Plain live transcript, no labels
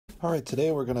Alright, today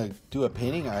we're going to do a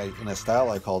painting in a style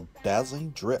I call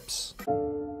Dazzling Drips.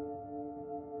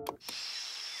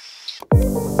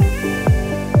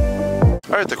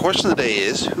 Alright, the question of the day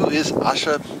is, who is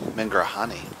hawNshawN?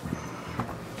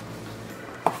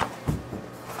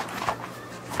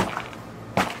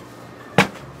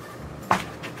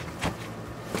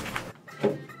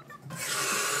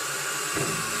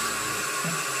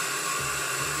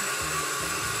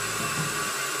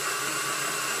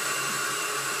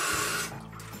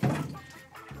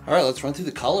 Alright, let's run through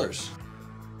the colors.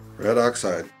 Red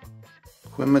oxide,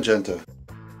 quin magenta,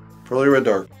 pearly red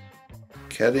dark,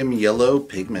 cadmium yellow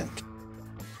pigment,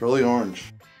 pearly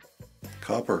orange,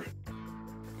 copper,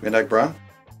 Van Dyke brown,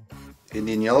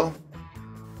 Indian yellow,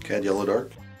 cad yellow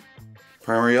dark,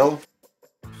 primary yellow,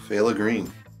 phthalo green,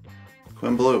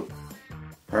 quin blue,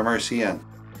 primary cyan,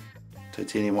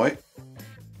 titanium white,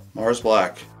 Mars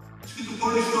black.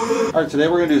 Alright, today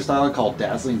we're going to do a style called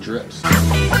Dazzling Drips.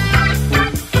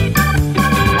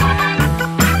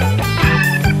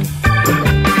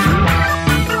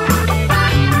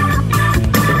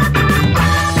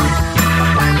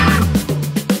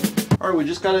 We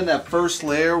just got in that first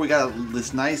layer. We got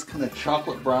this nice kind of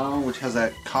chocolate brown, which has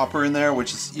that copper in there,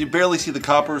 which is, you barely see the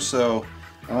copper, so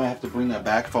I might have to bring that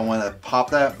back if I want to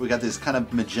pop that. We got this kind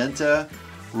of magenta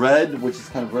red, which is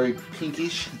kind of very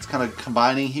pinkish. It's kind of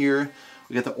combining here.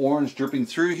 We got the orange dripping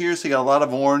through here, so you got a lot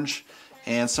of orange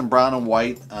and some brown and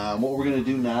white. What we're going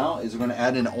to do now is we're going to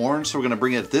add in orange, so we're going to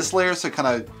bring it at this layer, so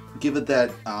kind of give it that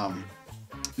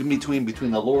in between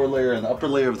the lower layer and the upper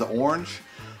layer of the orange.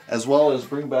 As well as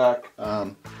bring back,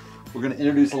 we're going to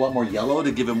introduce a lot more yellow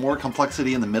to give it more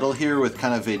complexity in the middle here with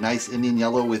kind of a nice Indian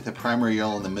yellow with a primary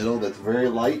yellow in the middle that's very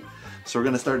light. So we're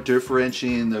going to start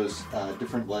differentiating those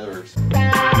different layers.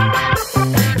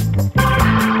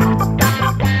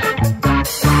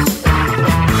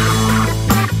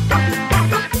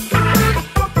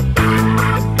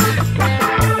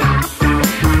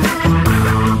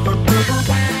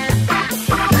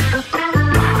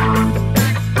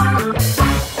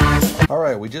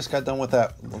 We just got done with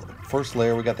that first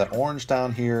layer. We got that orange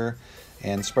down here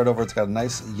and spread over. It's got a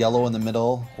nice yellow in the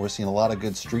middle. We're seeing a lot of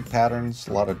good streak patterns,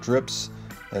 a lot of drips.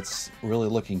 That's really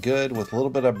looking good with a little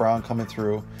bit of brown coming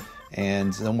through.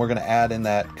 And then we're going to add in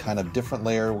that kind of different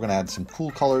layer. We're going to add some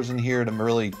cool colors in here to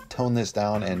really tone this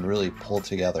down and really pull it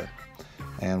together.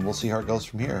 And we'll see how it goes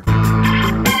from here.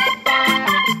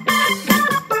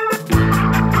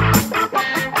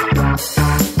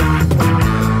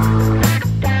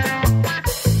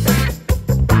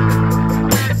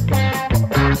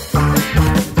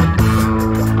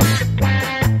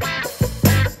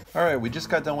 We just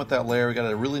got done with that layer. We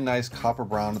got a really nice copper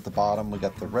brown at the bottom. We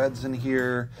got the reds in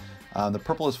here. The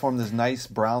purple has formed this nice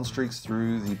brown streaks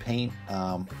through the paint,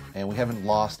 and we haven't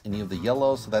lost any of the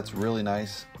yellow, so that's really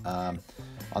nice. On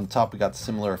the top we got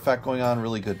similar effect going on,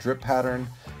 really good drip pattern.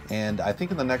 And I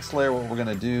think in the next layer what we're going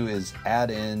to do is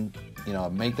add in,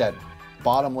 make that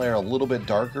bottom layer a little bit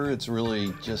darker. It's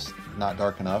really just not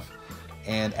dark enough.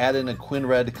 And add in a quin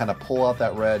red to kind of pull out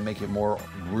that red, make it more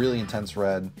really intense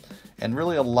red. And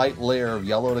really a light layer of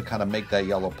yellow to kind of make that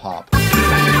yellow pop.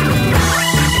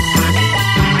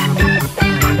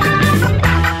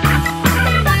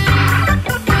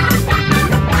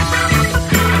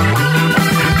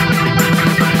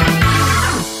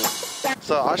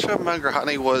 So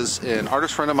hawNshawN was an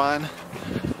artist friend of mine,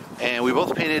 and we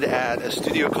both painted at a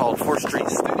studio called 4th Street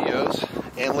Studios,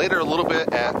 and later a little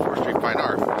bit at 4th Street Fine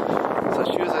Art.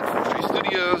 So she was at 4th Street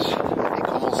Studios, I think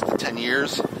almost 10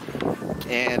 years.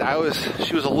 And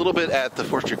she was a little bit at the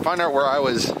 4th Street Fine Art where I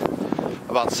was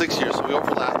about 6 years, so we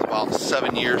overlapped about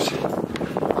 7 years.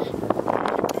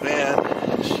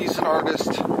 And she's an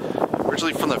artist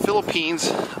originally from the Philippines.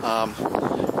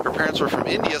 Her parents were from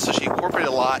India, so she incorporated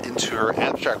a lot into her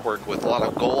abstract work with a lot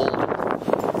of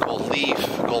gold leaf,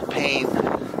 gold paint,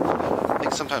 I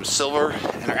think sometimes silver.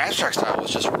 And her abstract style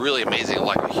was just really amazing,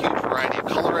 like a huge variety of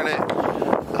color in it.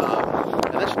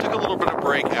 And then she took a little bit of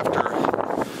break after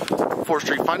 4th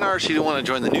Street Fine Art. She didn't want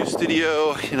to join the new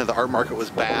studio. The art market was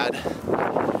bad.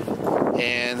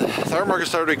 And the art market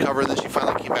started to recover, and then she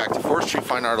finally came back to 4th Street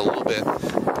Fine Art a little bit.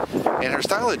 And her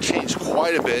style had changed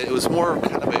quite a bit. It was more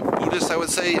kind of a Buddhist, I would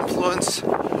say, influence,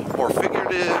 more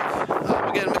figurative.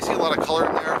 Again, mixing a lot of color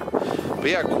in there. But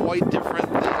yeah, quite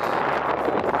different than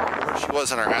where she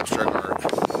was in her abstract art.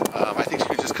 I think she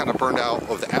was just kind of burned out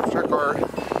of the abstract art,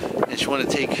 and she wanted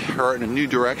to take her art in a new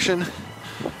direction.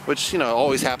 Which,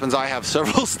 always happens. I have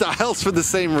several styles for the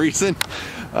same reason.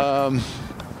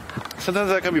 Sometimes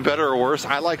that can be better or worse.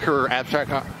 I like her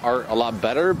abstract art a lot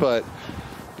better, but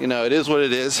it is what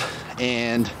it is.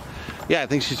 And yeah, I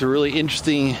think she's a really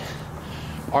interesting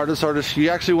artist. She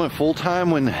actually went full-time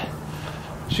when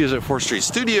she was at 4th Street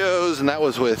Studios, and that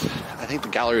was with, I think the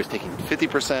gallery was taking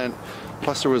 50%,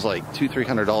 plus there was like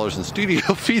 $200–300 in studio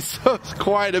fees, so it's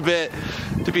quite a bit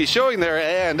to be showing there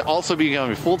and also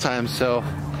becoming full-time. So,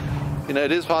 you know,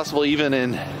 it is possible even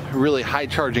in really high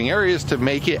charging areas to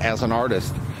make it as an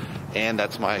artist. And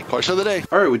that's my question of the day.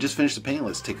 All right, we just finished the painting.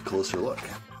 Let's take a closer look.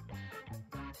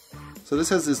 So this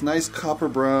has this nice copper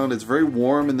brown. It's very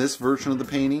warm in this version of the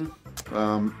painting.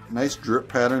 Nice drip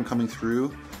pattern coming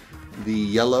through. The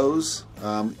yellows,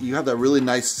 you have that really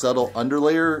nice subtle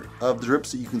underlayer of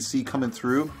drips that you can see coming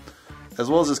through, as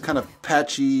well as this kind of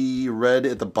patchy red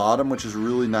at the bottom, which is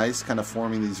really nice, kind of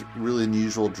forming these really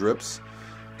unusual drips,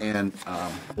 and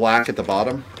black at the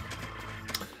bottom.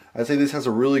 I'd say this has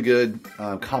a really good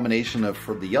combination of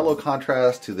from the yellow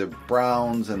contrast to the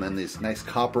browns, and then this nice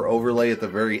copper overlay at the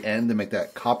very end to make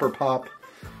that copper pop.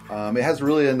 It has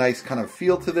really a nice kind of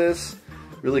feel to this,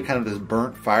 really kind of this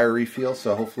burnt, fiery feel.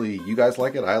 So hopefully you guys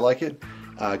like it. I like it.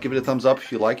 Give it a thumbs up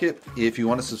if you like it. If you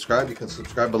want to subscribe, you can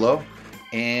subscribe below,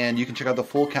 and you can check out the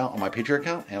full count on my Patreon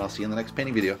account. And I'll see you in the next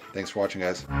painting video. Thanks for watching,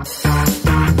 guys.